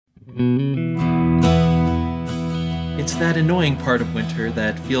It's that annoying part of winter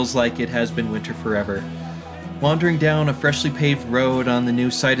that feels like it has been winter forever. Wandering down a freshly paved road on the new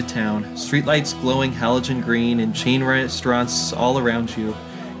side of town, streetlights glowing halogen green and chain restaurants all around you,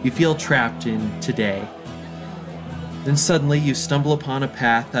 you feel trapped in today. Then suddenly you stumble upon a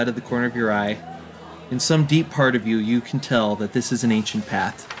path out of the corner of your eye. In some deep part of you, you can tell that this is an ancient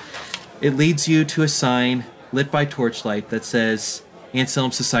path. It leads you to a sign lit by torchlight that says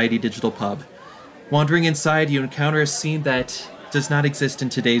Anselm Society Digital Pub. Wandering inside, you encounter a scene that does not exist in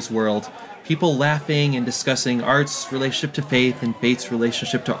today's world. People laughing and discussing art's relationship to faith and faith's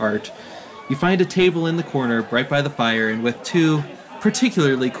relationship to art. You find a table in the corner, right by the fire, and with two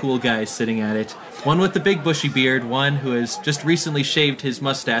particularly cool guys sitting at it. One with the big bushy beard, one who has just recently shaved his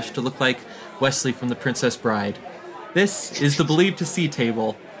mustache to look like Wesley from The Princess Bride. This is the Believe to See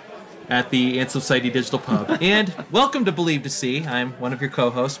table at the Anselm Society Digital Pub. And welcome to Believe to See. I'm one of your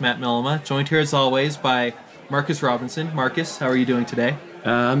co-hosts, Matt Mellema, joined here as always by Marcus Robinson. Marcus, how are you doing today?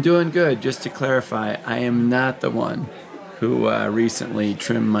 I'm doing good. Just to clarify, I am not the one who recently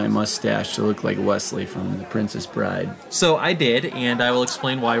trimmed my mustache to look like Wesley from The Princess Bride. So I did, and I will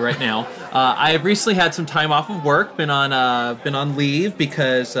explain why right now. I have recently had some time off of work, been on leave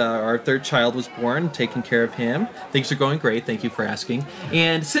because our third child was born, taking care of him. Things are going great, thank you for asking.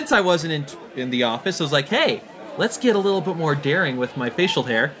 And since I wasn't in the office, I was like, hey, let's get a little bit more daring with my facial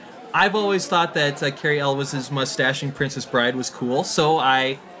hair. I've always thought that Carrie Elwes's mustache in Princess Bride was cool, so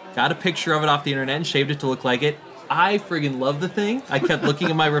I got a picture of it off the internet and shaved it to look like it. I friggin' love the thing. I kept looking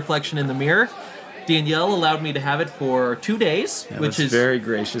at my reflection in the mirror. Danielle allowed me to have it for 2 days, which is very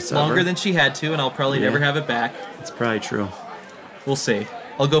gracious, longer than she had to, and I'll probably never have it back. It's probably true. We'll see.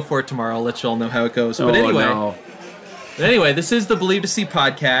 I'll go for it tomorrow. I'll let you all know how it goes. But anyway, this is the Believe to See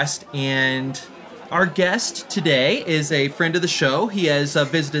podcast, and our guest today is a friend of the show. He has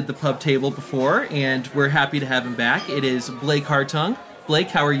visited the pub table before, and we're happy to have him back. It is Blake Hartung. Blake,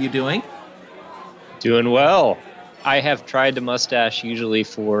 how are you doing? Doing well. I have tried the mustache usually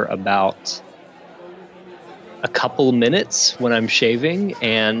for about a couple minutes when I'm shaving,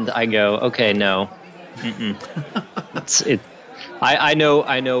 and I go, okay, no. I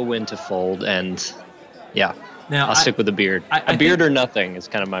know when to fold, and yeah. Now, I'll stick with the beard. A beard or nothing is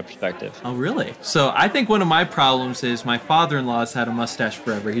kind of my perspective. Oh, really? So I think one of my problems is my father-in-law's had a mustache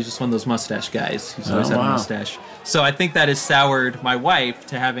forever. He's just one of those mustache guys. He's always had a mustache. So I think that has soured my wife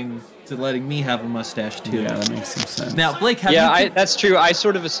to letting me have a mustache, too. Yeah, that makes some sense. Now, Blake, that's true. I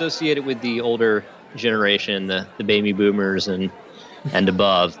sort of associate it with the older generation, the baby boomers and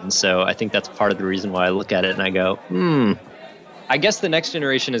above. And so I think that's part of the reason why I look at it and I go, I guess the next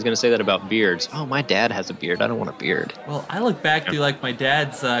generation is going to say that about beards. Oh, my dad has a beard. I don't want a beard. Well, I look back through my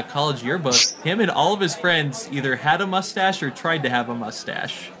dad's college yearbook. Him and all of his friends either had a mustache or tried to have a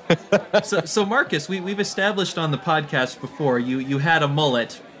mustache. So Marcus, we've established on the podcast before you had a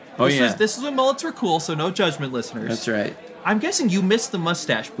mullet. This is when mullets were cool, so no judgment, listeners. That's right. I'm guessing you missed the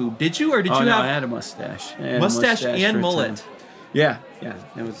mustache boob. Did you, or did you have? No, I had a mustache. Mustache and mullet. Yeah.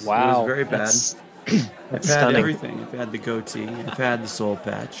 It was very bad. I've had everything. I've had the goatee. I've had the soul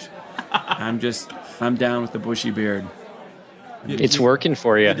patch. I'm down with the bushy beard. It's working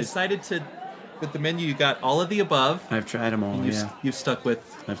for you. You decided with the menu, you got all of the above. I've tried them all, You've stuck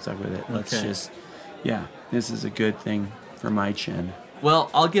with... I've stuck with it. This is a good thing for my chin.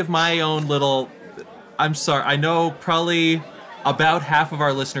 Well, I'll give my own little... I'm sorry. I know probably about half of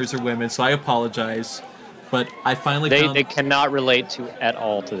our listeners are women, so I apologize. But I finally found... They cannot relate at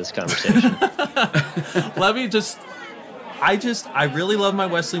all to this conversation. Let me I really love my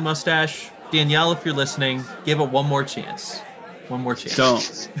Wesley mustache. Danielle, if you're listening, give it one more chance. One more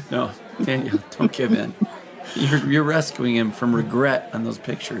chance. No, Danielle, don't give in. You're rescuing him from regret on those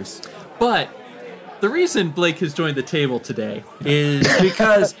pictures. But the reason Blake has joined the table today is...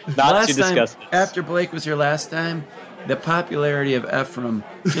 because last time, after Blake was here last time, the popularity of Ephraim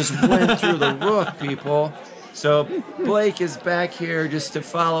just went through the roof, people. So Blake is back here just to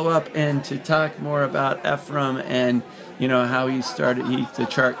follow up and to talk more about Ephraim and, how he's the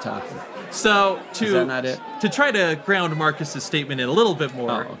chart topper. So is that not it? To try to ground Marcus's statement in a little bit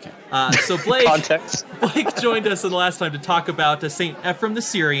more. Oh, okay. So Blake, context. Blake joined us in the last time to talk about Saint Ephraim the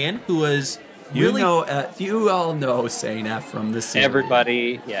Syrian, who was... You all know Saint Ephraim the Syrian.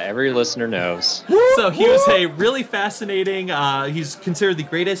 Everybody, every listener knows. So he was a really fascinating, he's considered the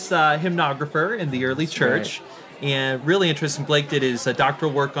greatest hymnographer in the early church. Right. And really interesting. Blake did his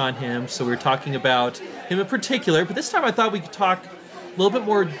doctoral work on him, so we were talking about him in particular. But this time I thought we could talk a little bit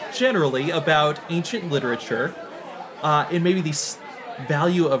more generally about ancient literature and maybe the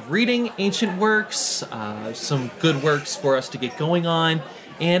value of reading ancient works, some good works for us to get going on,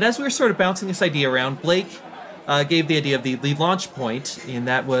 And as we were sort of bouncing this idea around, Blake gave the idea of the launch point, and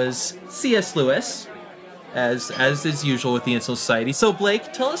that was C.S. Lewis, as is usual with the Insular Society. So,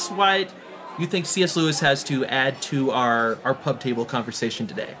 Blake, tell us what you think C.S. Lewis has to add to our pub table conversation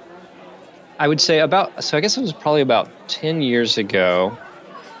today. I would say I guess it was probably about 10 years ago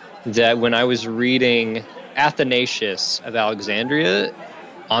that when I was reading Athanasius of Alexandria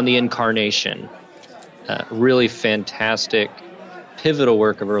on the Incarnation, really fantastic, pivotal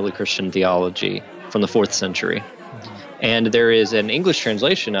work of early Christian theology from the 4th century. Mm-hmm. And there is an English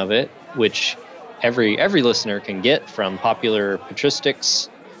translation of it, which every listener can get from Popular Patristics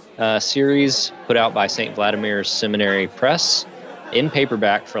series put out by St. Vladimir's Seminary Press in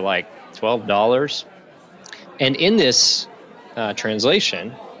paperback for like $12. And in this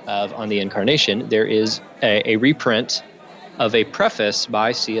translation of On the Incarnation, there is a reprint of a preface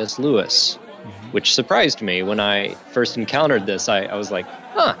by C.S. Lewis, which surprised me when I first encountered this. I was like,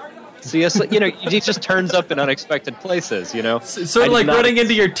 C.S. He just turns up in unexpected places, Sort of like running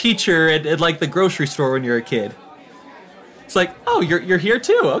into your teacher at like the grocery store when you're a kid. It's like, oh, you're here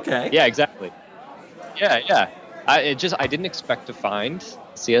too, okay. Yeah, exactly. Yeah. I didn't expect to find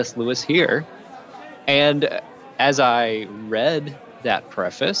C.S. Lewis here. And as I read that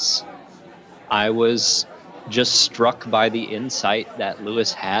preface, I was just struck by the insight that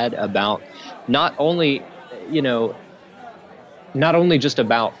Lewis had about not only just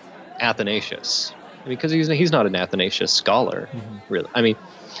about Athanasius, because he's not an Athanasius scholar, really.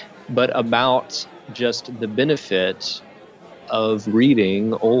 But about just the benefit of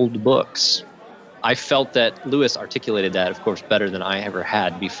reading old books. I felt that Lewis articulated that, of course, better than I ever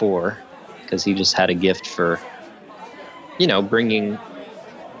had before, because he just had a gift for, bringing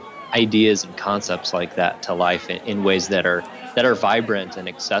ideas and concepts like that to life in ways that are vibrant and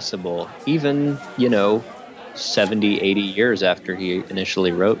accessible, even, 70, 80 years after he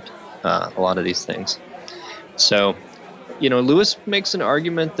initially wrote a lot of these things. So, Lewis makes an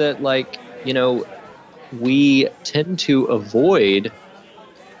argument that, we tend to avoid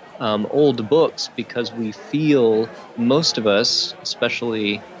old books because we feel, most of us,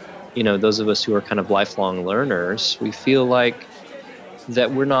 especially, those of us who are kind of lifelong learners, we feel like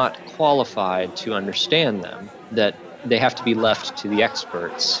that we're not qualified to understand them, that they have to be left to the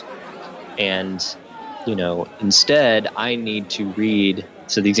experts. And, instead I need to read.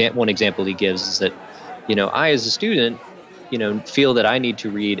 So one example he gives is that, I as a student, feel that I need to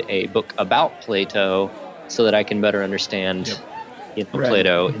read a book about Plato so that I can better understand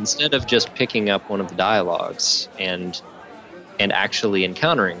Plato, instead of just picking up one of the dialogues and actually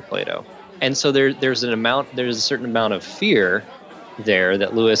encountering Plato. And so there's a certain amount of fear there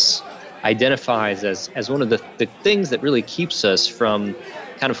that Lewis identifies as one of the things that really keeps us from,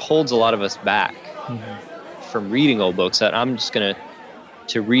 kind of holds a lot of us back from reading old books. That I'm just going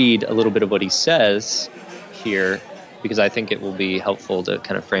to read a little bit of what he says here, because I think it will be helpful to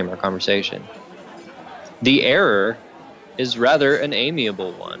kind of frame our conversation. The error is rather an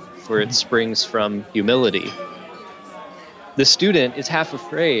amiable one, for it springs from humility. The student is half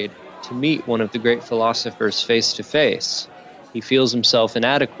afraid to meet one of the great philosophers face to face. He feels himself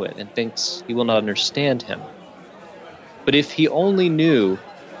inadequate and thinks he will not understand him. But if he only knew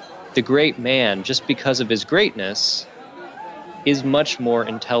the great man just because of his greatness, is much more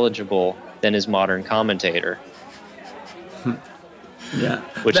intelligible than his modern commentator. Yeah,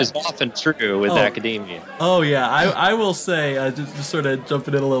 which is often true with academia. Oh yeah, I will say, just sort of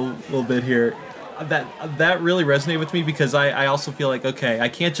jumping in a little bit here, that really resonated with me, because I also feel like, okay, I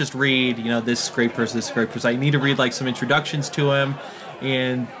can't just read this great person. I need to read like some introductions to him,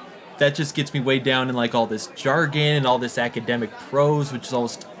 and that just gets me way down in like all this jargon and all this academic prose, which is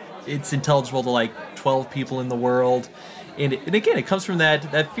almost, it's intelligible to like 12 people in the world, and again, it comes from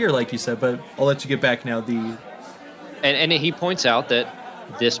that fear, like you said. But I'll let you get back now. And he points out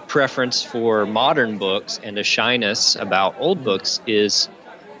that this preference for modern books and a shyness about old books is,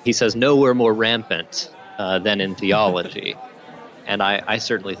 he says, nowhere more rampant than in theology. And I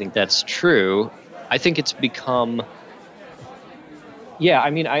certainly think that's true. I think it's become...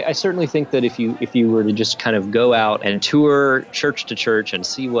 I certainly think that if you were to just kind of go out and tour church to church and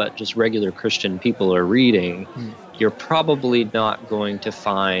see what just regular Christian people are reading, you're probably not going to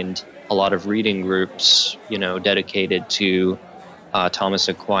find a lot of reading groups, dedicated to Thomas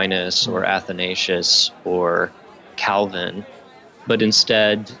Aquinas or Athanasius or Calvin, but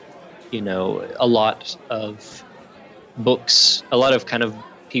instead, a lot of books, a lot of kind of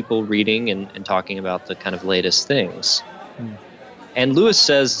people reading and talking about the kind of latest things. And Lewis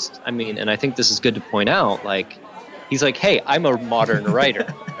says, and I think this is good to point out, like, he's like, hey, I'm a modern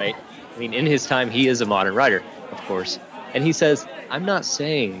writer, right? In his time, he is a modern writer, of course. And he says, I'm not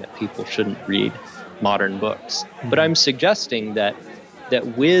saying that people shouldn't read modern books, but I'm suggesting that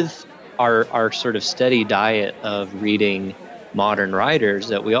with our sort of steady diet of reading modern writers,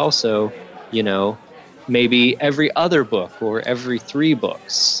 that we also, maybe every other book or every 3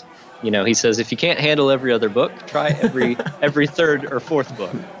 books. He says if you can't handle every other book, try every third or fourth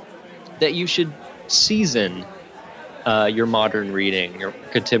book. That you should season your modern reading, your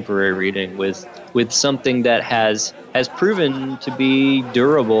contemporary reading with something that has proven to be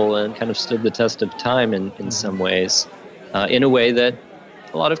durable and kind of stood the test of time in some ways, in a way that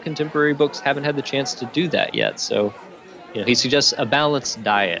a lot of contemporary books haven't had the chance to do that yet. So, he suggests a balanced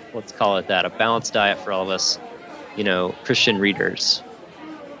diet. Let's call it that, a balanced diet for all of us, Christian readers.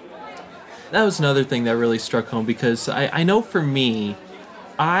 That was another thing that really struck home, because I know for me,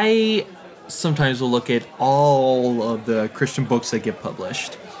 I sometimes will look at all of the Christian books that get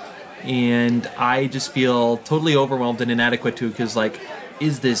published, and I just feel totally overwhelmed and inadequate too, because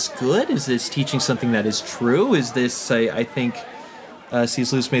is this good? Is this teaching something that is true? Is this, I think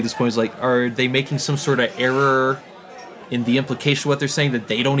C.S. Lewis made this point, are they making some sort of error in the implication of what they're saying that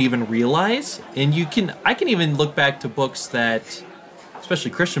they don't even realize? And I can even look back to books that,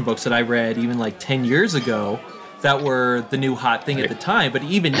 especially Christian books that I read even 10 years ago, that were the new hot thing at the time. But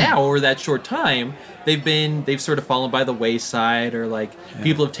even now, over that short time, they've sort of fallen by the wayside, or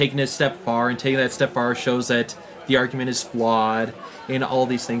people have taken it a step far, and taking that step far shows that the argument is flawed, and all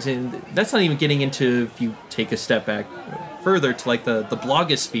these things. And that's not even getting into, if you take a step back further to the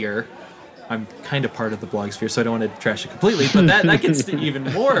blogosphere. I'm kind of part of the blogosphere, so I don't want to trash it completely, but that gets to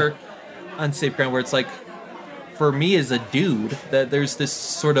even more unsafe ground, where it's for me as a dude, that there's this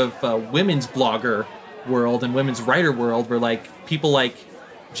sort of women's blogger world and women's writer world where people like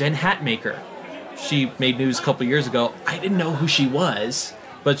Jen Hatmaker, she made news a couple years ago. I didn't know who she was,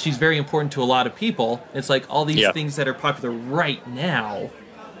 but she's very important to a lot of people. It's all these things that are popular right now.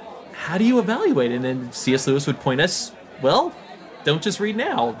 How do you evaluate it? And then C.S. Lewis would point us, well, don't just read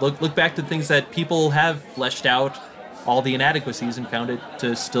now. Look back to things that people have fleshed out all the inadequacies and found it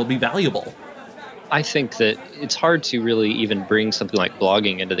to still be valuable. I think that it's hard to really even bring something like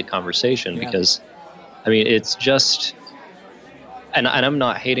blogging into the conversation, because it's just, and I'm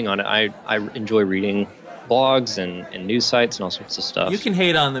not hating on it. I enjoy reading blogs and news sites and all sorts of stuff. You can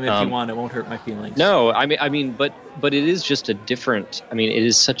hate on them if you want. It won't hurt my feelings. No, but it is just a different. it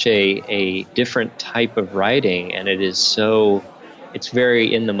is such a different type of writing, and it's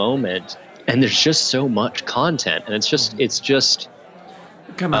very in the moment, and there's just so much content, and it's just.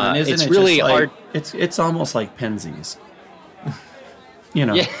 Come on, isn't it's it really just hard? It's almost like Penzies.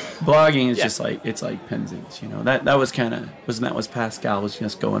 Blogging is just it's like Penzies. That was kind of, wasn't that what Pascal was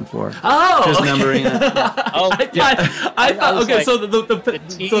just going for? Oh, just numbering it. Yeah. I thought okay. So the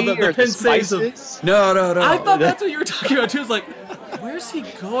Penzies. No. I thought that's what you were talking about too. I was where's he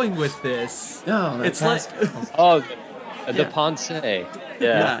going with this? No, it's the Ponce.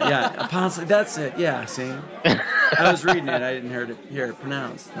 Yeah. Ponce. That's it. Yeah. See, I was reading it. I didn't hear it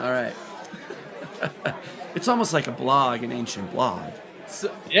pronounced. All right. It's almost like a blog, an ancient blog.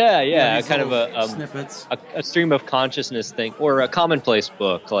 So, yeah, kind of a snippets, a stream of consciousness thing, or a commonplace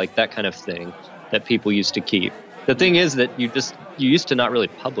book, that kind of thing that people used to keep. The thing is that you used to not really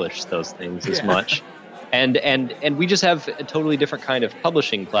publish those things as much, and we just have a totally different kind of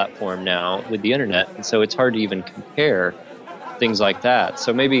publishing platform now with the internet, and so it's hard to even compare things like that.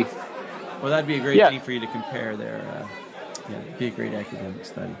 So maybe, well, that'd be a great thing for you to compare there. It'd be a great academic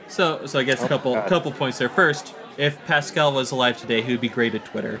study. So I guess a couple points there. First, if Pascal was alive today, he would be great at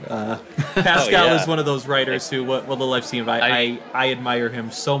Twitter. Pascal is one of those writers who, what little I've seen of, I admire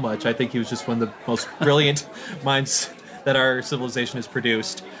him so much. I think he was just one of the most brilliant minds that our civilization has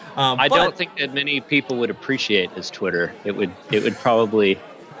produced. I don't think that many people would appreciate his Twitter. It would probably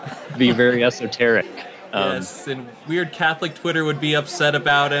be very esoteric. Yes, and weird Catholic Twitter would be upset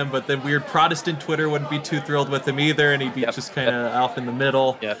about him, but then weird Protestant Twitter wouldn't be too thrilled with him either, and he'd be just kind of off in the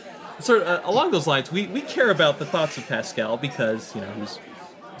middle. Yeah. Sort of along those lines, we care about the thoughts of Pascal because he's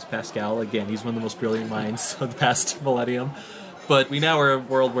Pascal. Again, he's one of the most brilliant minds of the past millennium. But we now are in a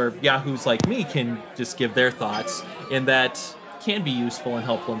world where yahoos like me can just give their thoughts, and that can be useful and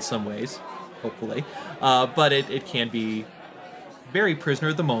helpful in some ways, hopefully. But it can be very prisoner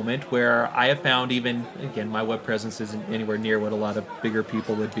of the moment, where I have found, even, again, my web presence isn't anywhere near what a lot of bigger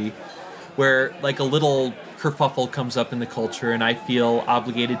people would be, where a little kerfuffle comes up in the culture and I feel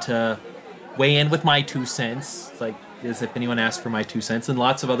obligated to weigh in with my 2 cents. It's as if anyone asked for my 2 cents, and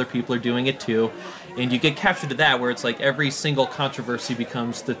lots of other people are doing it too. And you get captured to that, where it's every single controversy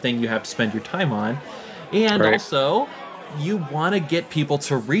becomes the thing you have to spend your time on. And also, you want to get people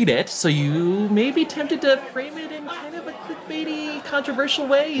to read it, so you may be tempted to frame it in kind of a clickbaity, controversial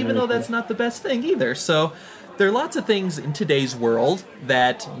way, even though that's not the best thing either. So there are lots of things in today's world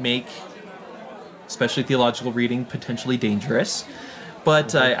that make, especially theological reading, potentially dangerous.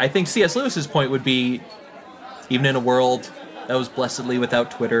 But I think C.S. Lewis's point would be, even in a world that was blessedly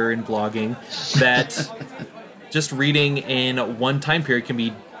without Twitter and blogging, that just reading in one time period can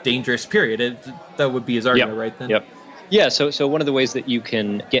be dangerous, period. That would be his argument, right then? Yep. Yeah, so one of the ways that you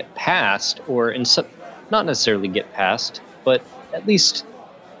can get past, or not necessarily get past, but at least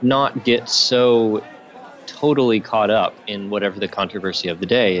not get so totally caught up in whatever the controversy of the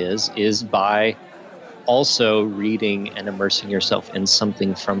day is by also reading and immersing yourself in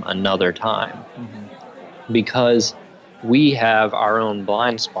something from another time. Mm-hmm. Because we have our own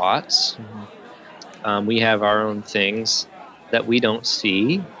blind spots. Mm-hmm. We have our own things that we don't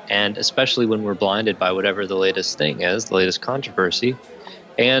see, and especially when we're blinded by whatever the latest thing is, the latest controversy.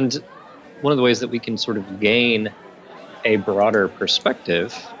 And one of the ways that we can sort of gain a broader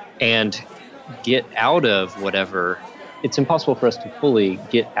perspective and get out of whatever, it's impossible for us to fully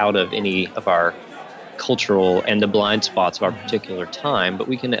get out of any of our cultural and the blind spots of our particular time, but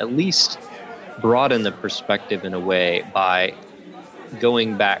we can at least broaden the perspective in a way by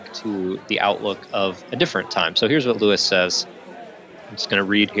going back to the outlook of a different time. So here's what Lewis says. I'm just going to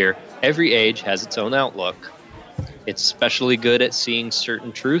read here. Every age has its own outlook. It's especially good at seeing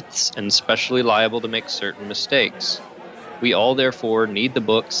certain truths and especially liable to make certain mistakes. We all, therefore, need the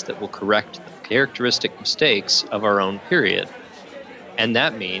books that will correct the characteristic mistakes of our own period. And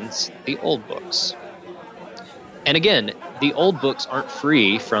that means the old books. And again, the old books aren't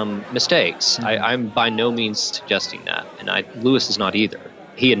free from mistakes. Mm-hmm. I'm by no means suggesting that. And Lewis is not either.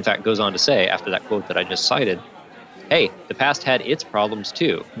 He, in fact, goes on to say, after that quote that I just cited, hey, the past had its problems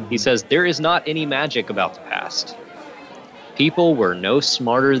too. Mm-hmm. He says, there is not any magic about the past. People were no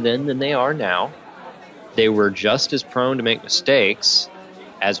smarter then than they are now. They were just as prone to make mistakes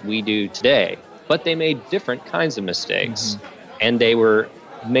as we do today, but they made different kinds of mistakes. Mm-hmm.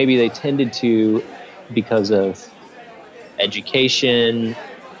 And maybe they tended to, because of education,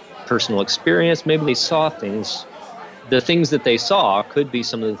 personal experience, maybe they saw things. The things that they saw could be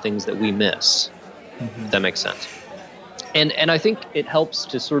some of the things that we miss. Mm-hmm. If that makes sense. And I think it helps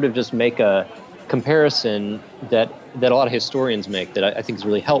to sort of just make a comparison that a lot of historians make that I think is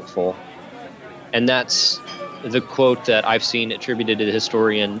really helpful. And that's the quote that I've seen attributed to the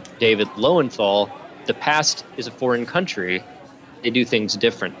historian David Lowenthal: the past is a foreign country. They do things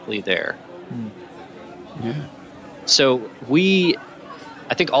differently there. Yeah. So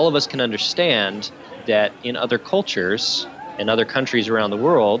I think all of us can understand that in other cultures and other countries around the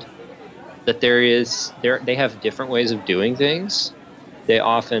world, that they have different ways of doing things. They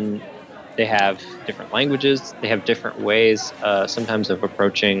have different languages. They have different ways sometimes of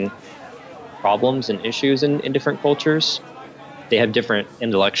approaching problems and issues in different cultures. They have different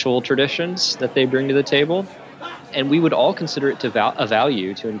intellectual traditions that they bring to the table. And we would all consider it a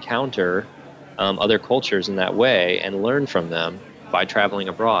value to encounter other cultures in that way and learn from them by traveling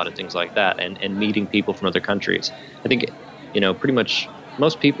abroad and things like that, and meeting people from other countries. I think, pretty much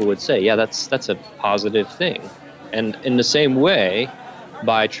most people would say, yeah, that's a positive thing. And in the same way,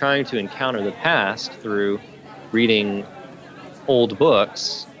 by trying to encounter the past through reading old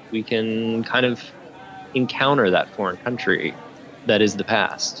books, we can kind of encounter that foreign country that is the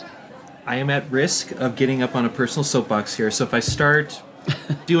past. I am at risk of getting up on a personal soapbox here, so if I start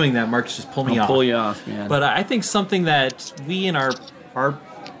doing that, Mark, just pull me off. I'll pull you off, man. But I think something that we in our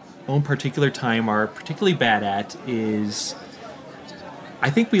own particular time are particularly bad at is,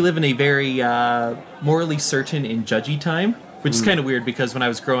 I think we live in a very morally certain and judgy time, which is kind of weird because when I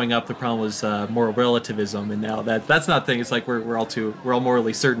was growing up, the problem was moral relativism, and now that's not the thing. It's like we're all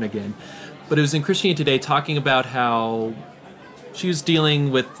morally certain again. But it was in Christianity Today talking about how she was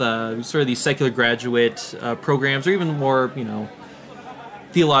dealing with sort of these secular graduate programs, or even more,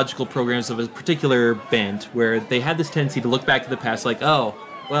 theological programs of a particular bent, where they had this tendency to look back to the past like, oh,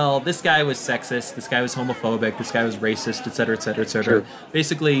 well, this guy was sexist, this guy was homophobic, this guy was racist, et cetera, et cetera, et cetera. Sure.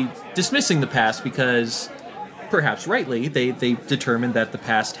 Basically dismissing the past because, perhaps rightly, they determined that the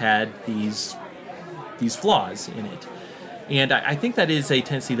past had these flaws in it. And I think that is a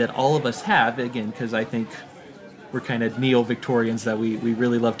tendency that all of us have, again, because I think we're kind of neo-Victorians, that we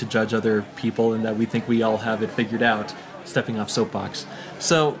really love to judge other people and that we think we all have it figured out, stepping off soapbox.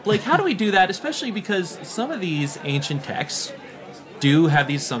 So, Blake, how do we do that, especially because some of these ancient texts do have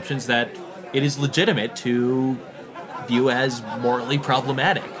these assumptions that it is legitimate to view as morally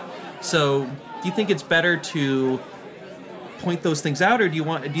problematic. So, do you think it's better to point those things out, or do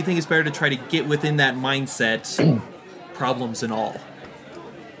you think it's better to try to get within that mindset problems and all.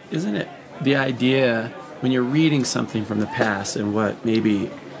 Isn't it the idea when you're reading something from the past, and what maybe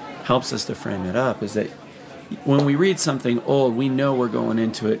helps us to frame it up is that when we read something old, we know we're going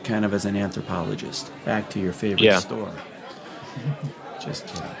into it kind of as an anthropologist. Back to your favorite store. Just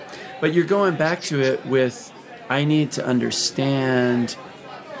kidding. But you're going back to it with, I need to understand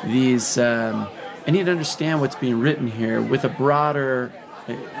these. I need to understand what's being written here with a broader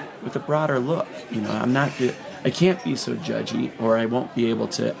look. You know, I can't be so judgy, or I won't be able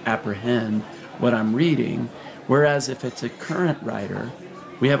to apprehend what I'm reading. Whereas if it's a current writer,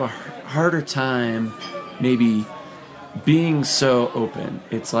 we have a harder time maybe being so open.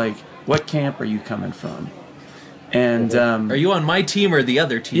 It's like, what camp are you coming from? And are you on my team or the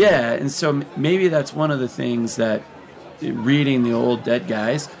other team? Yeah, and so maybe that's one of the things that reading the old dead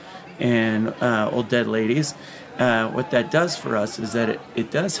guys and old dead ladies, what that does for us is that it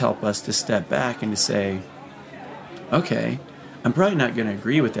does help us to step back and to say, okay, I'm probably not going to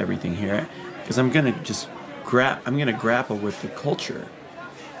agree with everything here, because I'm going to grapple with the culture.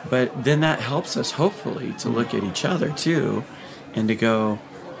 But then that helps us, hopefully, to look at each other, too, and to go,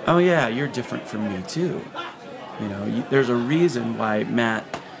 oh, yeah, you're different from me, too. You know, there's a reason why,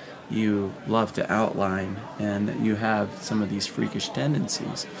 Matt, you love to outline and that you have some of these freakish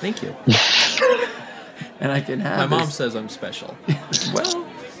tendencies. Thank you. And I can have My mom says I'm special. Well,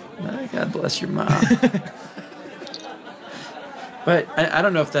 God bless your mom. But I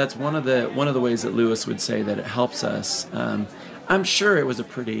don't know if that's one of the ways that Lewis would say that it helps us. I'm sure it was a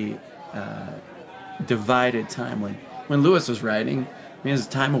pretty divided time when Lewis was writing. I mean, it was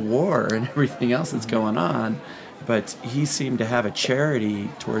a time of war and everything else that's going on. But he seemed to have a charity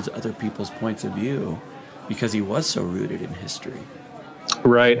towards other people's points of view because he was so rooted in history.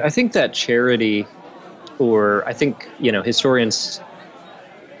 Right. I think that charity, or I think, historians,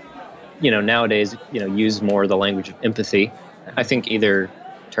 nowadays, use more the language of empathy. I think either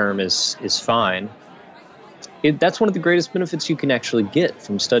term is fine. That's one of the greatest benefits you can actually get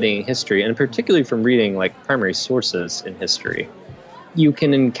from studying history, and particularly from reading like primary sources in history. You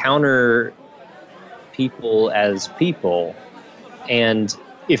can encounter people as people, and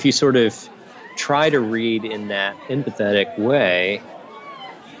if you sort of try to read in that empathetic way,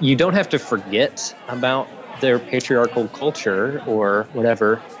 you don't have to forget about their patriarchal culture or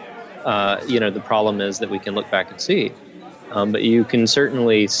whatever. The problem is that we can look back and see. But you can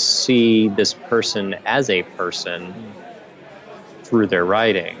certainly see this person as a person through their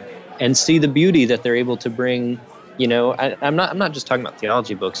writing, and see the beauty that they're able to bring. I'm not just talking about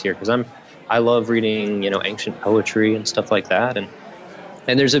theology books here, because I love reading ancient poetry and stuff like that, and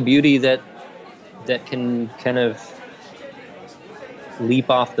there's a beauty that can kind of leap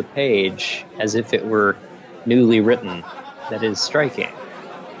off the page as if it were newly written. That is striking.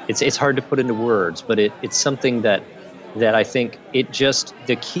 It's hard to put into words, but it's something that I think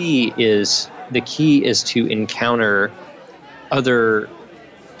the key is to encounter other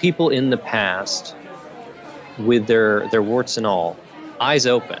people in the past with their warts and all, eyes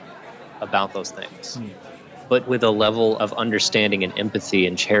open about those things, but with a level of understanding and empathy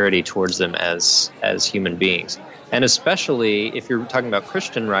and charity towards them as human beings. And especially if you're talking about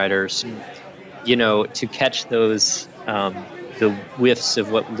Christian writers, to catch those the whiffs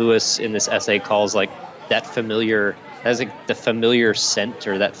of what Lewis in this essay calls like that familiar, as like the familiar scent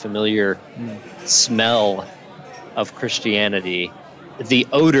or that familiar smell of Christianity, the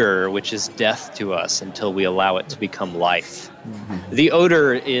odor which is death to us until we allow it to become life. Mm-hmm. The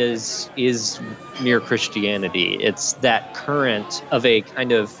odor is mere Christianity. It's that current of a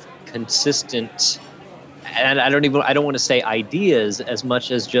kind of consistent, and I don't want to say ideas as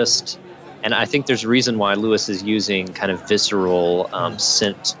much as just, and I think there's a reason why Lewis is using kind of visceral,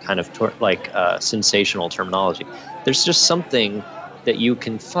 sensational terminology. There's just something that you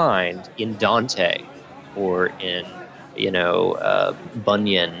can find in Dante or in,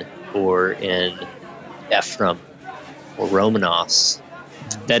 Bunyan or in Ephraim or Romanos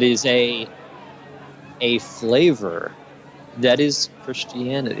that is a flavor that is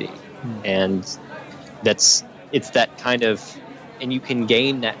Christianity. And it's that kind of, and you can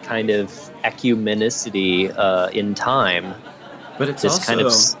gain that kind of ecumenicity in time. But it's this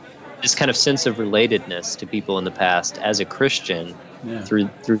also kind of sense of relatedness to people in the past as a Christian through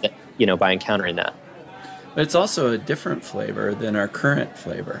that, by encountering that. But it's also a different flavor than our current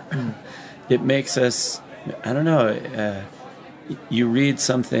flavor. It makes us, I don't know, you read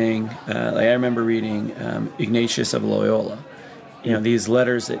something, like I remember reading Ignatius of Loyola, these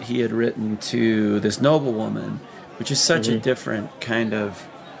letters that he had written to this noblewoman, which is such a different kind of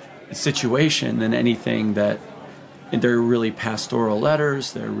situation than anything that, they're really pastoral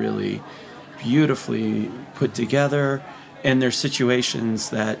letters, they're really beautifully put together, and there's situations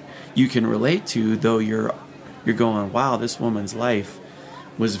that you can relate to, though you're going, wow, this woman's life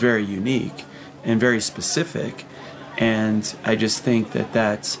was very unique and very specific. And I just think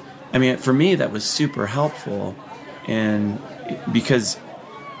that's, I mean, for me, that was super helpful, and because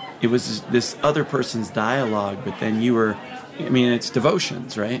it was this other person's dialogue, but then you were, I mean, it's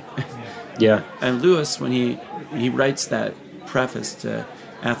devotions, right? Yeah. And Lewis, when he writes that preface to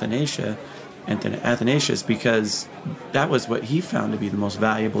Athanasius, because that was what he found to be the most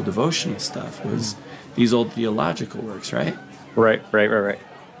valuable devotional stuff, was these old theological works, right? Right.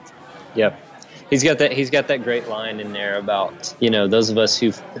 Yep. He's got that great line in there about, those of us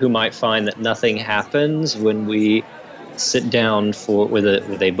who might find that nothing happens when we sit down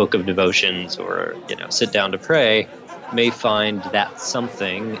with a book of devotions, or sit down to pray, may find that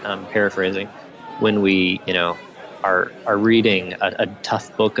something, I'm paraphrasing, when we are reading a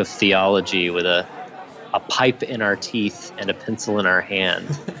tough book of theology with a pipe in our teeth and a pencil in our hand.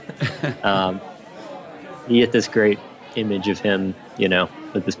 You get this great image of him,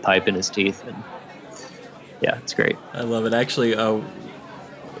 with this pipe in his teeth, and yeah, it's great. I love it. Actually,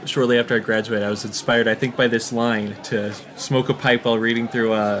 shortly after I graduated, I was inspired, I think, by this line to smoke a pipe while reading through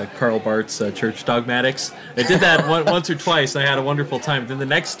Karl Barth's Church Dogmatics. I did that once or twice, and I had a wonderful time. Then the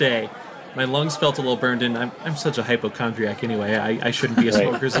next day, my lungs felt a little burned, and I'm such a hypochondriac anyway. I shouldn't be a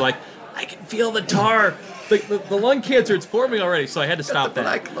smoker. So I can feel the tar. The lung cancer, it's forming already, so I had to stop that.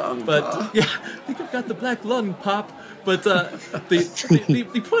 Black lung, but Pop. yeah, I think I've got the black lung, Pop. But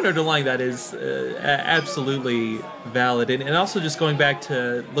the point underlying that is absolutely valid, and also just going back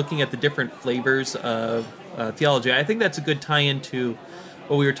to looking at the different flavors of theology. I think that's a good tie-in to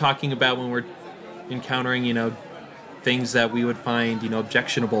what we were talking about when we're encountering, things that we would find,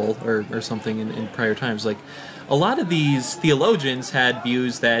 objectionable or something in prior times. Like, a lot of these theologians had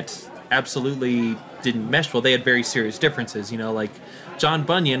views that absolutely didn't mesh well. They had very serious differences. Like John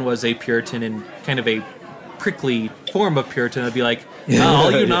Bunyan was a Puritan in kind of a prickly form of Puritan. I'd be like,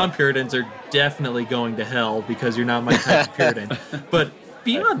 all you non-Puritans are definitely going to hell because you're not my type of Puritan. But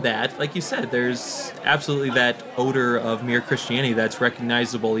beyond that, like you said, there's absolutely that odor of mere Christianity that's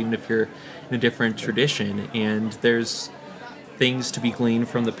recognizable even if you're in a different tradition. And there's things to be gleaned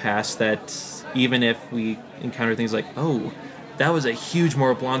from the past that even if we encounter things like, oh, that was a huge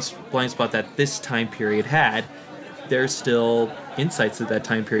moral blind spot that this time period had, there's still insights that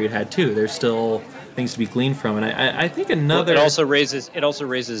time period had too. There's still things to be gleaned from, and I think another. It also raises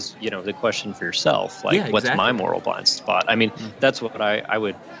the question for yourself, like, what's my moral blind spot? I mean, that's what I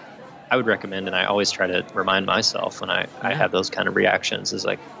would recommend, and I always try to remind myself when I have those kind of reactions, is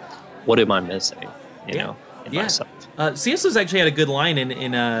like, what am I missing? In myself. C.S. Lewis actually had a good line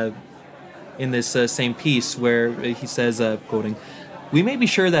in this same piece where he says, quoting, "We may be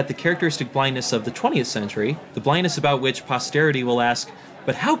sure that the characteristic blindness of the 20th century, the blindness about which posterity will ask,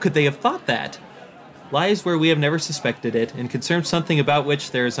 but how could they have thought that? Lies where we have never suspected it, and concerns something about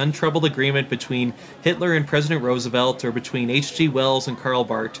which there is untroubled agreement between Hitler and President Roosevelt, or between H.G. Wells and Karl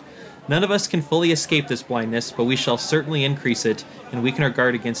Barth. None of us can fully escape this blindness, but we shall certainly increase it, and weaken our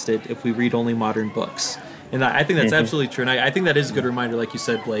guard against it if we read only modern books." And I think that's absolutely true, and I think that is a good reminder, like you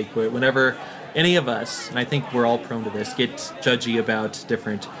said, Blake, whenever any of us, and I think we're all prone to this, get judgy about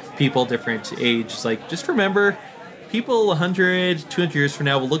different people, different age, like, just remember, people 100, 200 years from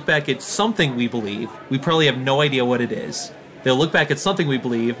now will look back at something we believe. We probably have no idea what it is. They'll look back at something we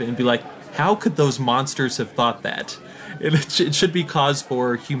believe and be like, how could those monsters have thought that? And it should be cause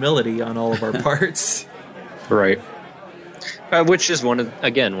for humility on all of our parts. Right. Which is one of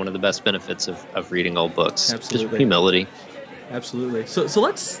the best benefits of reading old books. Absolutely. Just humility. Absolutely. So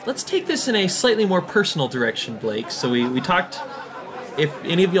let's take this in a slightly more personal direction, Blake. So we talked. If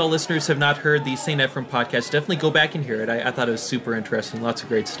any of y'all listeners have not heard the St. Ephrem podcast, definitely go back and hear it. I thought it was super interesting. Lots of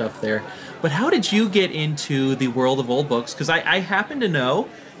great stuff there. But how did you get into the world of old books? Because I happen to know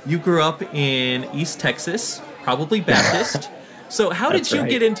you grew up in East Texas, probably Baptist. So how did you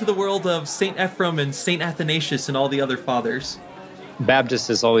get into the world of St. Ephrem and St. Athanasius and all the other fathers? Baptist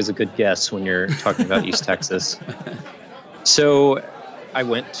is always a good guess when you're talking about East Texas. So I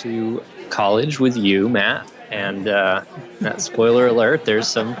went to college with you, Matt. And spoiler alert, there's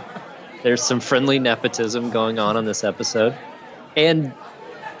some friendly nepotism going on this episode, and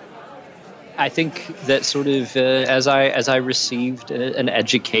I think that sort of as I received an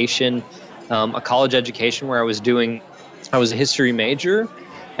education, a college education where I was a history major,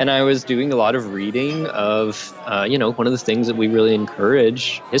 and I was doing a lot of reading of one of the things that we really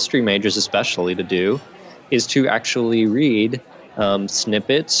encourage history majors especially to do is to actually read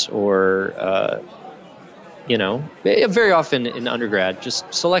snippets or very often in undergrad,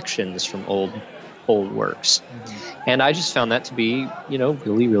 just selections from old works. And I just found that to be,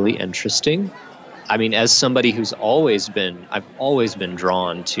 really, really interesting. I mean, as somebody I've always been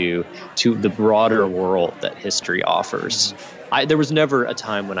drawn to the broader world that history offers. There was never a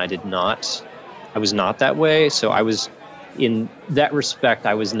time when I was not that way. So I was, in that respect,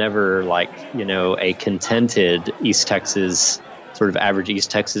 I was never like, a contented East Texas, sort of average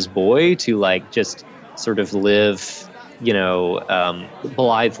East Texas boy to like just sort of live,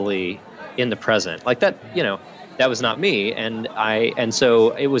 blithely in the present. Like that, that was not me. And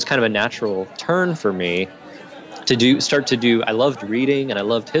so it was kind of a natural turn for me to I loved reading and I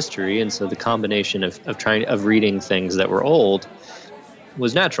loved history. And so the combination of reading things that were old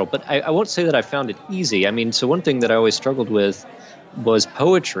was natural. But I won't say that I found it easy. I mean, so one thing that I always struggled with was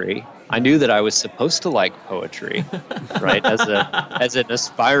poetry. I knew that I was supposed to like poetry, right? As an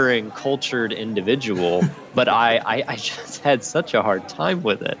aspiring, cultured individual, but I just had such a hard time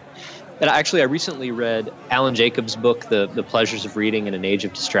with it. And I recently read Alan Jacobs' book, The Pleasures of Reading in an Age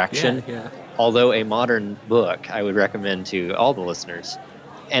of Distraction. Yeah. Although a modern book, I would recommend to all the listeners.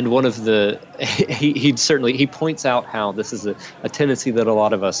 And one of he points out how this is a tendency that a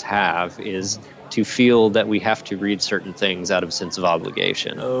lot of us have, is to feel that we have to read certain things out of a sense of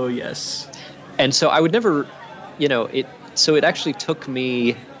obligation. Oh, yes. And so I would never, it actually took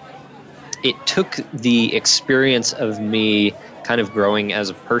the experience of me kind of growing as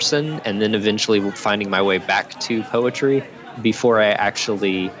a person and then eventually finding my way back to poetry before I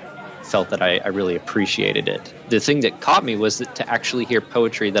actually felt that I really appreciated it. The thing that caught me was to actually hear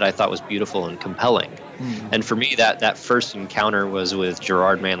poetry that I thought was beautiful and compelling. And for me, that first encounter was with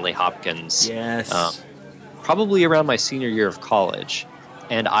Gerard Manley Hopkins. Yes. Probably around my senior year of college.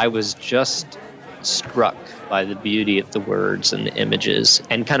 And I was just struck by the beauty of the words and the images,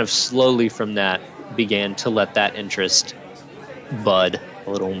 and kind of slowly from that began to let that interest bud a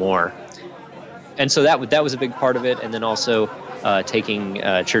little more. And so that was a big part of it. And then also taking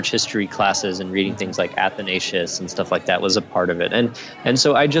church history classes and reading things like Athanasius and stuff like that was a part of it. And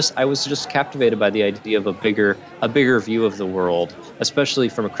so I was just captivated by the idea of a bigger view of the world, especially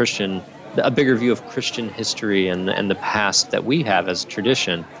from a bigger view of Christian history and the past that we have as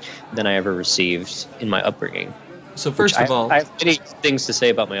tradition than I ever received in my upbringing. So first of all, I have many things to say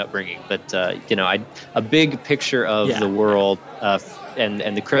about my upbringing, but a big picture of the world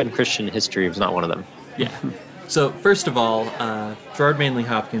and the Christian history was not one of them. Yeah. So first of all, Gerard Manley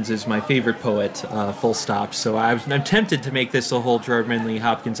Hopkins is my favorite poet, full stop. So I'm tempted to make this a whole Gerard Manley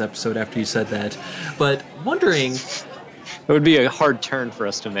Hopkins episode after you said that. But wondering... It would be a hard turn for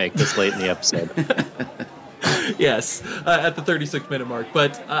us to make this late in the episode. Yes, at the 36-minute mark.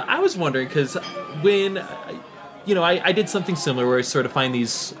 But I was wondering, because when, I did something similar where I sort of find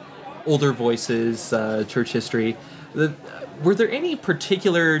these older voices, church history. Were there any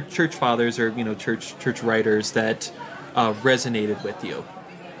particular church fathers or, church writers that resonated with you?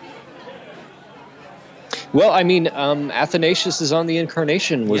 Well, I mean, Athanasius' On the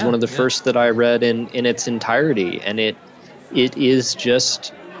Incarnation was one of the first that I read in its entirety, and it is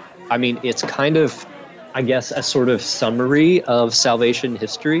just, it's kind of, I guess, a sort of summary of salvation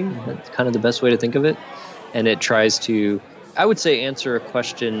history. That's kind of the best way to think of it. And it tries to, I would say, answer a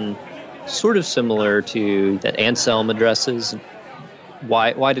question sort of similar to that Anselm addresses.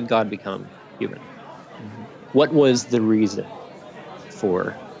 Why did God become human? What was the reason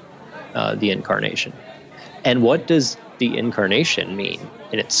for the incarnation? And what does the incarnation mean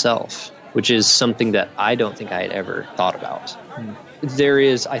in itself? Which is something that I don't think I had ever thought about. There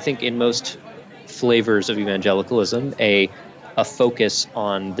is, I think, in most flavors of evangelicalism, a focus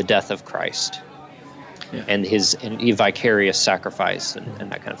on the death of Christ and his vicarious sacrifice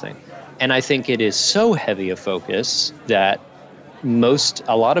and that kind of thing. And I think it is so heavy a focus that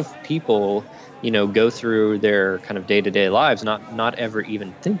a lot of people, go through their kind of day-to-day lives not ever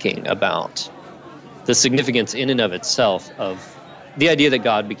even thinking about the significance in and of itself of the idea that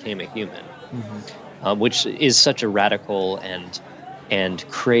God became a human, which is such a radical and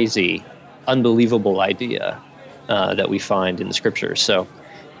crazy, unbelievable idea that we find in the Scriptures. So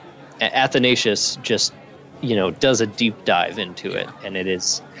Athanasius just, does a deep dive into it, and it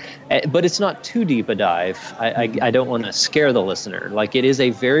is, but it's not too deep a dive. I don't want to scare the listener. Like, it is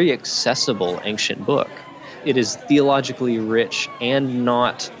a very accessible ancient book. It is theologically rich and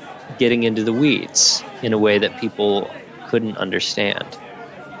not getting into the weeds in a way that people couldn't understand.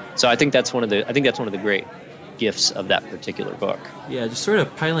 So I think that's one of the great gifts of that particular book. Yeah, just sort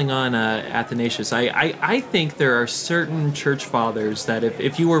of piling on Athanasius. I think there are certain church fathers that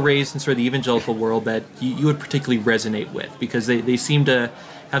if you were raised in sort of the evangelical world that you would particularly resonate with, because they seem to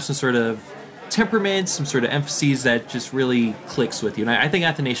have some sort of temperament, some sort of emphases that just really clicks with you. And I think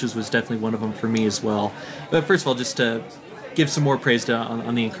Athanasius was definitely one of them for me as well. But first of all, just to give some more praise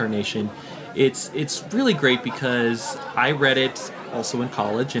on the Incarnation, it's really great because I read it also in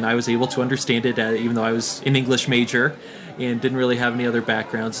college, and I was able to understand it even though I was an English major and didn't really have any other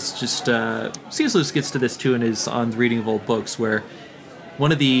backgrounds. It's just C.S. Lewis gets to this too in his On the Reading of Old Books, where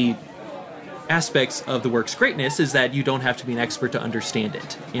one of the aspects of the work's greatness is that you don't have to be an expert to understand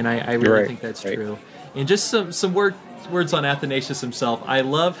it, and I really think that's true. And just some words on Athanasius himself. I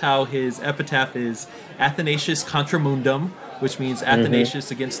love how his epitaph is Athanasius contra mundum, which means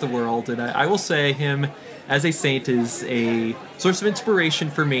Athanasius against the world. And I will say him as a saint is a source of inspiration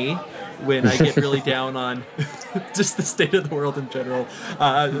for me when I get really down on just the state of the world in general.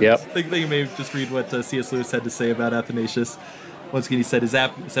 I think that you may just read what C.S. Lewis had to say about Athanasius. Once again, he said his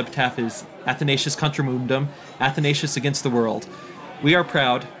epitaph is Athanasius contra mundum, Athanasius against the world. We are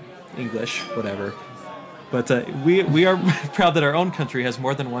proud, English, whatever, but we are proud that our own country has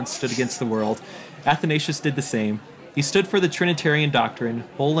more than once stood against the world. Athanasius did the same. He stood for the Trinitarian doctrine,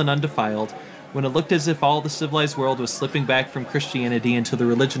 whole and undefiled, when it looked as if all the civilized world was slipping back from Christianity into the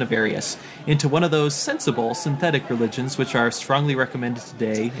religion of Arius, into one of those sensible, synthetic religions which are strongly recommended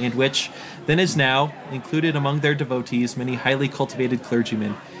today, and which, then as now, included among their devotees many highly cultivated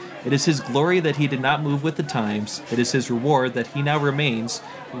clergymen. It is his glory that he did not move with the times. It is his reward that he now remains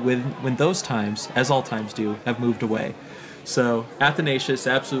when those times, as all times do, have moved away. So Athanasius,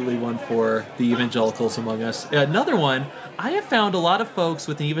 absolutely one for the evangelicals among us. Another one, I have found a lot of folks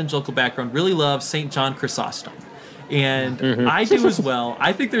with an evangelical background really love St. John Chrysostom. And I do as well.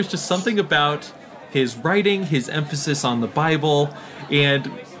 I think there's just something about his writing, his emphasis on the Bible,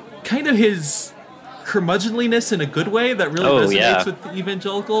 and kind of his curmudgeonliness in a good way that really resonates with the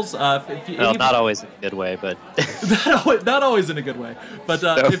evangelicals. Not always in a good way, but not always in a good way. But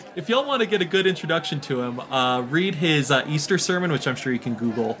if y'all want to get a good introduction to him, read his Easter sermon, which I'm sure you can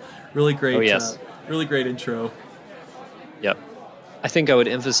Google. Really great. Really great intro. Yep. I think I would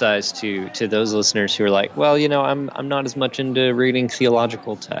emphasize to those listeners who are like, well, I'm not as much into reading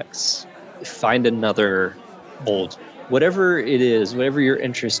theological texts. Find another old, whatever it is, whatever your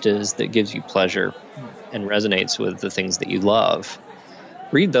interest is that gives you pleasure and resonates with the things that you love.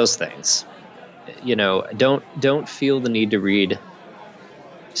 Read those things. Don't feel the need to read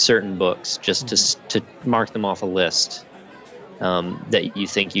certain books just to mark them off a list that you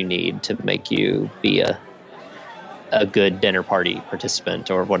think you need to make you be a good dinner party participant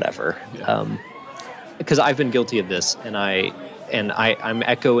or whatever. Because I've been guilty of this, and I'm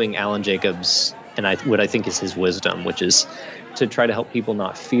echoing Alan Jacobs and what I think is his wisdom, which is to try to help people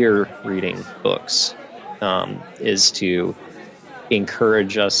not fear reading books, is to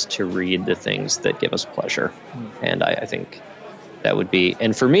encourage us to read the things that give us pleasure. And I think that would be,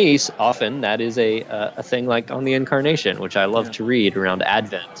 and for me, often that is a thing like on the Incarnation, which I love to read around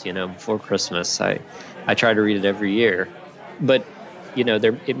Advent, before Christmas. I try to read it every year, but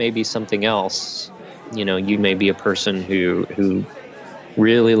it may be something else. You may be a person who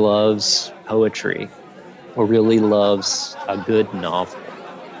really loves poetry or really loves a good novel.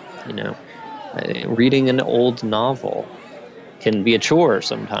 Reading an old novel can be a chore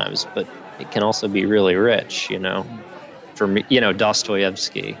sometimes, but it can also be really rich. For me,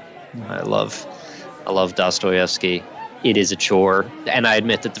 Dostoevsky. I love Dostoevsky. It is a chore, and I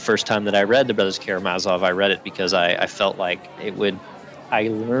admit that the first time that I read The Brothers Karamazov, I read it because I felt like I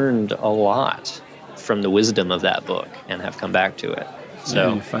learned a lot from the wisdom of that book and have come back to it.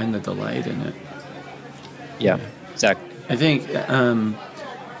 So you find the delight in it. Yeah, exactly. I think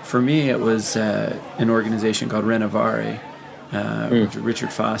for me it was an organization called Renovare,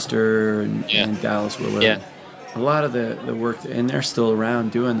 Richard Foster and Dallas Willard. Yeah. A lot of the work, and they're still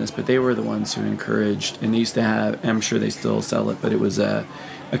around doing this, but they were the ones who encouraged, and they used to have, I'm sure they still sell it, but it was a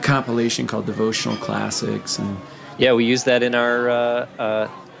compilation called Devotional Classics. And yeah, we used that in our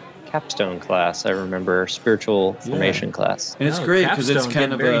capstone class. I remember spiritual formation class. And it's great because it's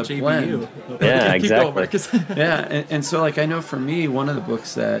kind of a blend. Yeah, exactly. And so I know for me, one of the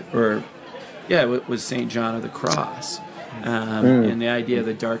books was St. John of the Cross. And the idea of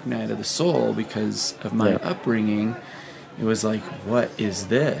the dark night of the soul, because of my upbringing, it was like, what is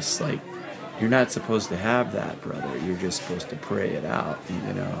this? Like, you're not supposed to have that, brother. You're just supposed to pray it out.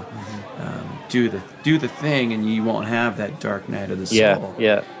 Do the thing, and you won't have that dark night of the soul.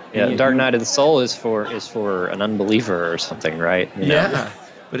 Yeah. Dark night of the soul is for an unbeliever or something, right?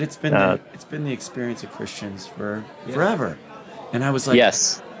 But it's been the experience of Christians for forever, and I was like,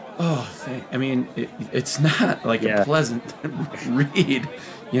 yes. Oh, it's not like a pleasant read,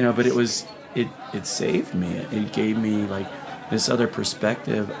 but it saved me. It gave me this other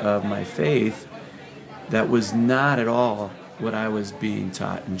perspective of my faith that was not at all what I was being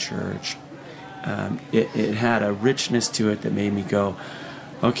taught in church. It had a richness to it that made me go,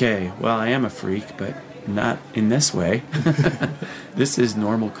 okay, well, I am a freak, but not in this way. This is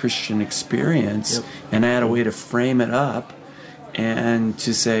normal Christian experience. Yep. And I had a way to frame it up and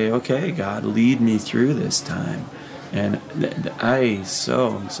to say, okay, God, lead me through this time. And I am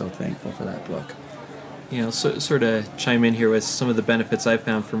so thankful for that book. So sort of chime in here with some of the benefits I've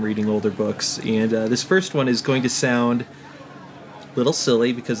found from reading older books. And this first one is going to sound a little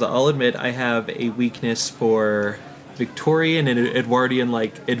silly because I'll admit I have a weakness for Victorian and Edwardian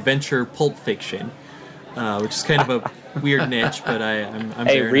adventure pulp fiction, which is kind of a weird niche, but I'm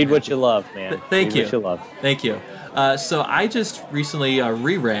hey, read what you love, man. Thank you. What you love. Thank you. So I just recently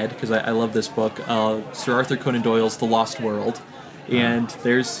reread, because I love this book, Sir Arthur Conan Doyle's The Lost World, and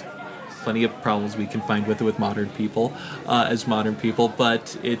there's plenty of problems we can find with it with modern people, as modern people,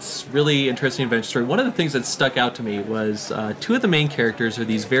 but it's really interesting adventure story. One of the things that stuck out to me was two of the main characters are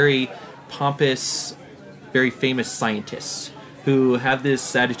these very pompous, very famous scientists who have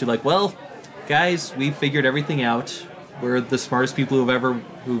this attitude like, well, guys, we figured everything out. We're the smartest people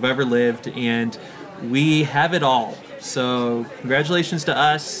who've ever lived, and we have it all. So congratulations to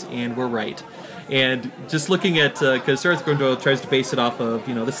us, and we're right. And just looking at, because Sir Arthur Conan Doyle tries to base it off of,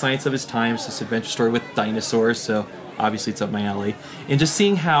 the science of his times, this adventure story with dinosaurs, so obviously it's up my alley. And just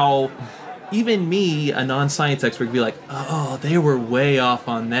seeing how even me, a non-science expert, could be like, oh, they were way off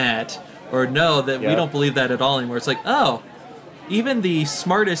on that. Or no, that we don't believe that at all anymore. It's like, oh, even the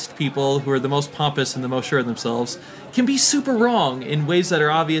smartest people who are the most pompous and the most sure of themselves can be super wrong in ways that are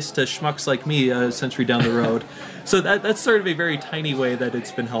obvious to schmucks like me a century down the road. So that's sort of a very tiny way that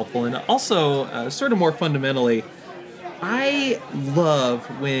it's been helpful. And also, sort of more fundamentally, I love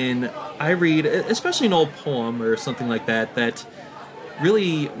when I read, especially an old poem or something like that, that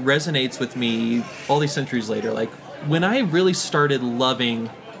really resonates with me all these centuries later. Like, when I really started loving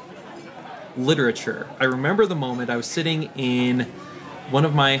literature, I remember the moment I was sitting in one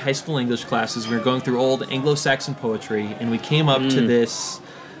of my high school English classes. We were going through old Anglo-Saxon poetry, and we came up to this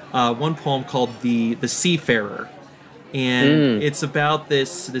one poem called The Seafarer. And it's about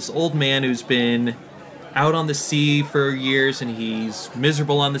this old man who's been out on the sea for years, and he's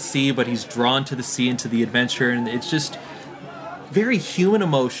miserable on the sea, but he's drawn to the sea and to the adventure. And it's just very human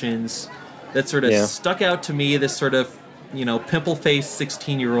emotions that sort of stuck out to me, this sort of, pimple-faced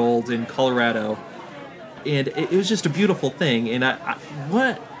 16-year-old in Colorado. And it was just a beautiful thing. And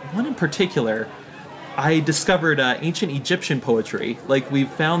one in particular, I discovered ancient Egyptian poetry. Like, we've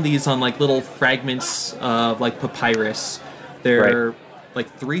found these on little fragments of papyrus. They're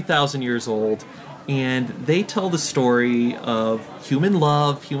 3,000 years old, and they tell the story of human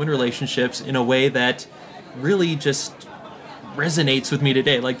love, human relationships in a way that really just resonates with me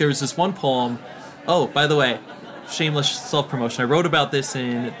today. Like, there was this one poem. Oh, by the way, shameless self-promotion. I wrote about this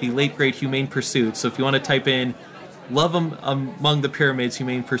in the late great Humane Pursuits. So if you want to type in "Love Among the Pyramids,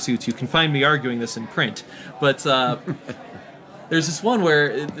 Humane Pursuits," you can find me arguing this in print. But there's this one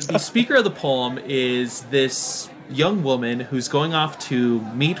where the speaker of the poem is this young woman who's going off to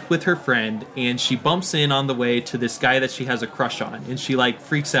meet with her friend, and she bumps in on the way to this guy that she has a crush on, and she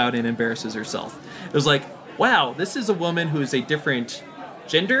freaks out and embarrasses herself. It was like, wow, this is a woman who is a different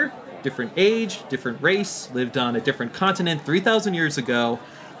gender, different age, different race, lived on a different continent 3,000 years ago,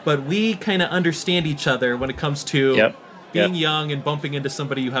 but we kind of understand each other when it comes to being young and bumping into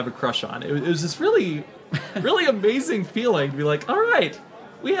somebody you have a crush on. It was this really, really amazing feeling to be like, all right,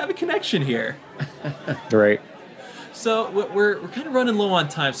 we have a connection here. Right. So we're kind of running low on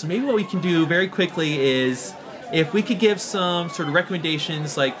time, so maybe what we can do very quickly is if we could give some sort of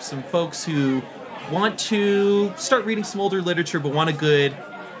recommendations, like some folks who want to start reading some older literature but want a good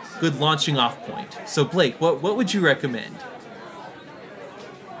launching off point. So Blake, what would you recommend?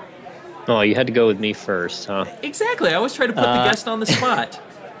 Oh, you had to go with me first, huh? Exactly. I always try to put the guest on the spot.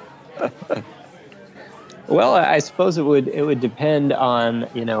 Well, I suppose it would depend on,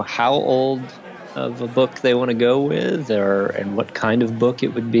 how old of a book they want to go with, and what kind of book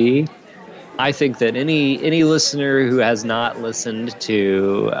it would be. I think that any listener who has not listened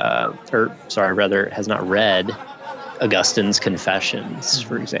to, has not read Augustine's Confessions,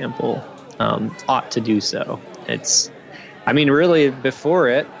 for example, ought to do so. Really, before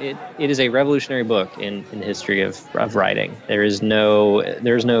it is a revolutionary book in the history of writing. There's no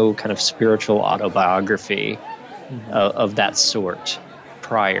kind of spiritual autobiography of that sort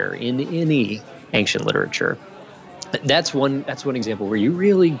prior in any ancient literature. That's one example where you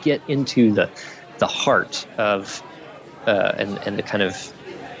really get into the heart of and the kind of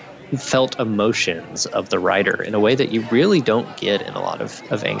felt emotions of the writer in a way that you really don't get in a lot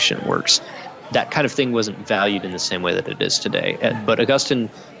of ancient works. That kind of thing wasn't valued in the same way that it is today. But Augustine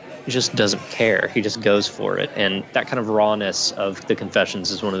just doesn't care. He just goes for it. And that kind of rawness of the Confessions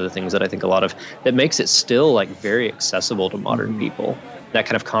is one of the things that I think that makes it still like very accessible to modern people. That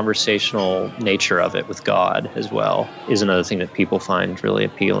kind of conversational nature of it with God as well is another thing that people find really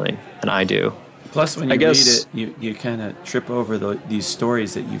appealing, and I do. Plus, when you read it, you kind of trip over these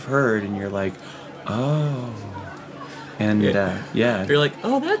stories that you've heard, and you're like, oh. And, You're like,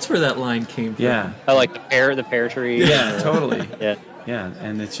 oh, that's where that line came from. Yeah. I like the pear tree. Yeah, totally. Yeah. Yeah,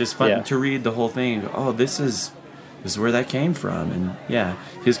 and it's just fun to read the whole thing and go, oh, this is where that came from. And,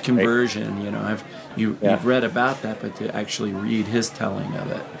 his conversion, you've read about that, but to actually read his telling of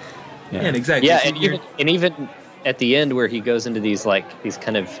it. Yeah, and exactly. Yeah, and even at the end where he goes into these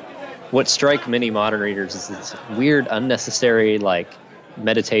kind of, what strike many modern readers is this weird, unnecessary,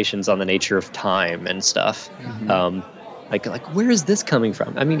 meditations on the nature of time and stuff. Like where is this coming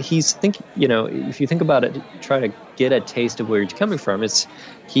from? I mean, he's thinking, if you think about it, try to get a taste of where he's coming from.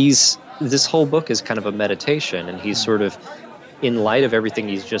 This whole book is kind of a meditation, and he's sort of, in light of everything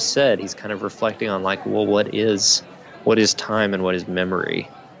he's just said, he's kind of reflecting on what is time and what is memory?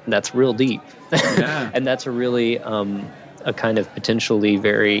 And that's real deep. Yeah. And that's a really, a kind of potentially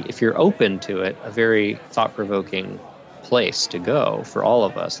very, if you're open to it, a very thought-provoking place to go for all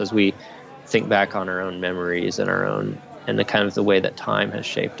of us as we think back on our own memories and the kind of the way that time has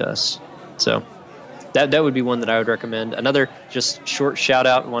shaped us. So that would be one that I would recommend. Another just short shout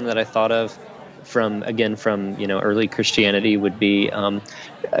out, one that I thought of from early Christianity would be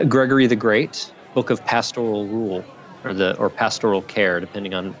Gregory the Great, Book of Pastoral Rule, or Pastoral Care,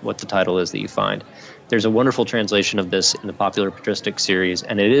 depending on what the title is that you find. There's a wonderful translation of this in the Popular Patristic series,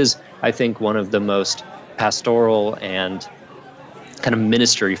 and it is, I think, one of the most pastoral and kind of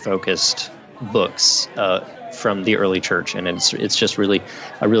ministry-focused books from the early church, and it's just really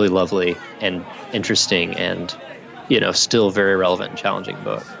a really lovely and interesting and still very relevant and challenging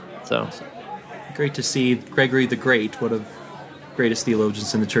book. So great to see Gregory the Great, one of the greatest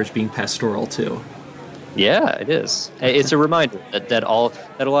theologians in the church, being pastoral too. Yeah, it is. It's a reminder that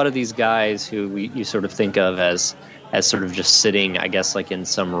a lot of these guys who you sort of think of as sort of just sitting, I guess, like in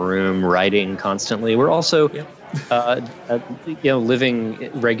some room writing constantly, we're also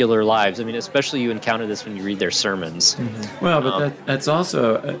living regular lives. I mean, especially you encounter this when you read their sermons. Mm-hmm. Well, but it's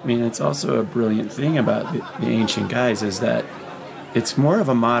also a brilliant thing about the ancient guys is that it's more of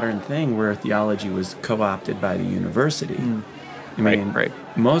a modern thing where theology was co-opted by the university. I mean,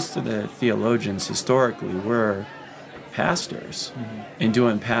 most of the theologians historically were pastors and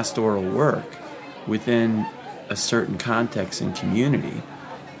doing pastoral work within a certain context and community.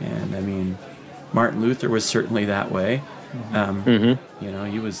 And I mean, Martin Luther was certainly that way.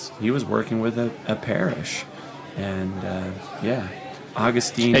 He was working with a parish, and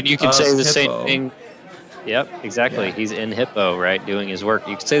Augustine. And you could say the same thing. Yep, exactly. Yeah. He's in Hippo, right, doing his work.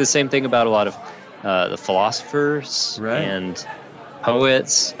 You could say the same thing about a lot of the philosophers and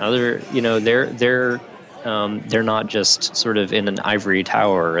poets. Other, they're not just sort of in an ivory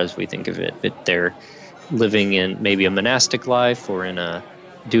tower as we think of it, but they're living in maybe a monastic life or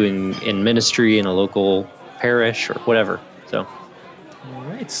doing ministry in a local parish or whatever. So, all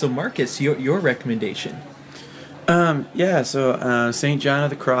right. So, Marcus, your recommendation. So St. John of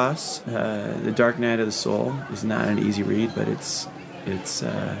the Cross, The Dark Night of the Soul is not an easy read, but it's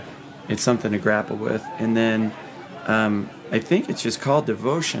something to grapple with. And then I think it's just called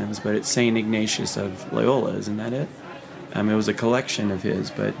Devotions, but it's St. Ignatius of Loyola, isn't that it? It was a collection of his,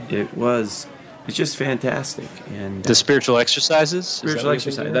 but it's just fantastic. And the Spiritual Exercises? Spiritual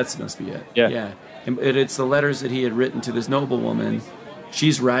Exercises, that must be it. Yeah. And it's the letters that he had written to this noblewoman.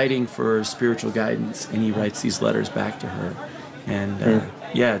 She's writing for spiritual guidance, and he writes these letters back to her. And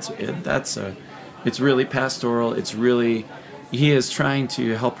it's really pastoral. He is trying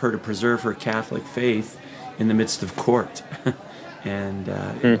to help her to preserve her Catholic faith in the midst of court. And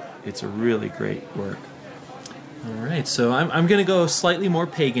it's a really great work. All right, so I'm going to go slightly more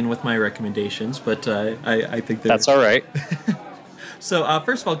pagan with my recommendations, but I think that's all right. So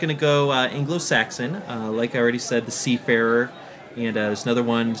first of all, going to go Anglo-Saxon. Like I already said, The Seafarer, and there's another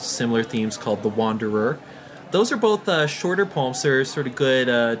one, similar themes, called The Wanderer. Those are both shorter poems. They're sort of good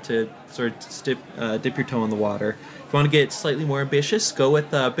to sort of dip your toe in the water. If you want to get slightly more ambitious, go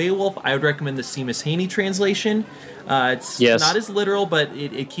with Beowulf. I would recommend the Seamus Heaney translation. It's not as literal, but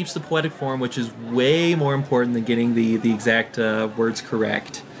it keeps the poetic form, which is way more important than getting the exact words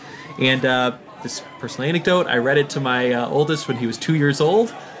correct. And this personal anecdote, I read it to my oldest when he was 2 years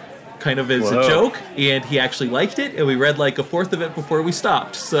old. kind of as a joke, and he actually liked it, and we read like a fourth of it before we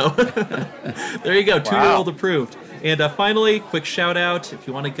stopped. So there you go, 2-year-old approved. And finally, quick shout out, if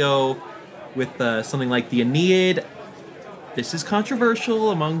you want to go with something like the Aeneid, this is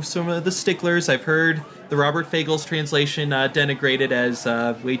controversial among some of the sticklers. I've heard the Robert Fagel's translation denigrated as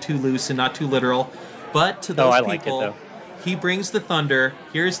way too loose and not too literal. But to those people, he brings the thunder.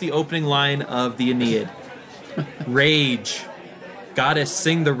 Here's the opening line of the Aeneid. Rage. Goddess,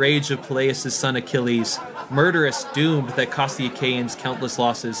 sing the rage of Peleus' son Achilles, murderous, doomed, that cost the Achaeans countless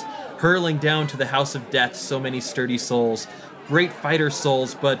losses, hurling down to the house of death so many sturdy souls, great fighter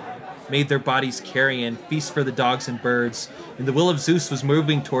souls, but made their bodies carrion, feast for the dogs and birds. And the will of Zeus was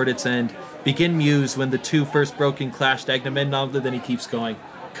moving toward its end. Begin muse when the two first broke and clashed, Agamemnon, then he keeps going.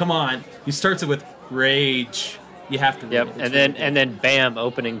 Come on, he starts it with rage. You have to read it. And then bam,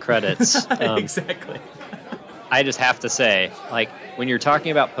 opening credits. Exactly. I just have to say, like, when you're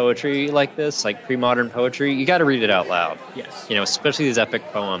talking about poetry like this, like pre-modern poetry, you got to read it out loud. Yes. You know, especially these epic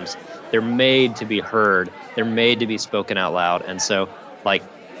poems. They're made to be heard. They're made to be spoken out loud. And so, like,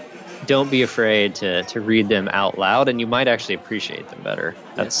 don't be afraid to read them out loud, and you might actually appreciate them better.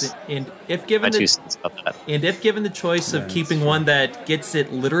 That's and if given the choice of keeping one that gets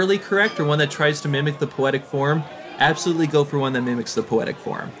it literally correct or one that tries to mimic the poetic form, absolutely go for one that mimics the poetic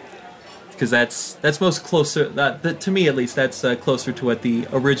form. Because that's most closer, to me at least, that's closer to what the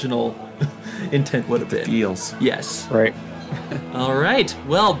original intent would have been. Feels. Yes. Right. All right.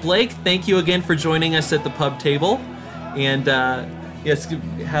 Well, Blake, thank you again for joining us at the pub table. And yes,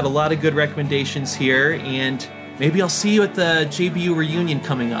 had a lot of good recommendations here. And maybe I'll see you at the JBU reunion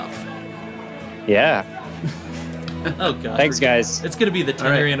coming up. Yeah. Oh, God. Thanks, guys. It's going to be the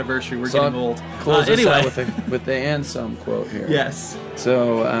 10-year anniversary. We're getting old. Close us out with the Anselm quote here. Yes.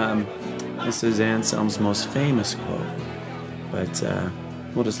 So, this is Anselm's most famous quote, but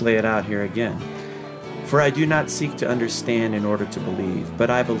we'll just lay it out here again. For I do not seek to understand in order to believe, but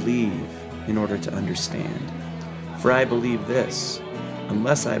I believe in order to understand. For I believe this.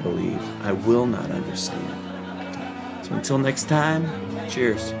 Unless I believe, I will not understand. So until next time,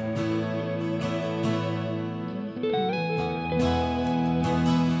 cheers.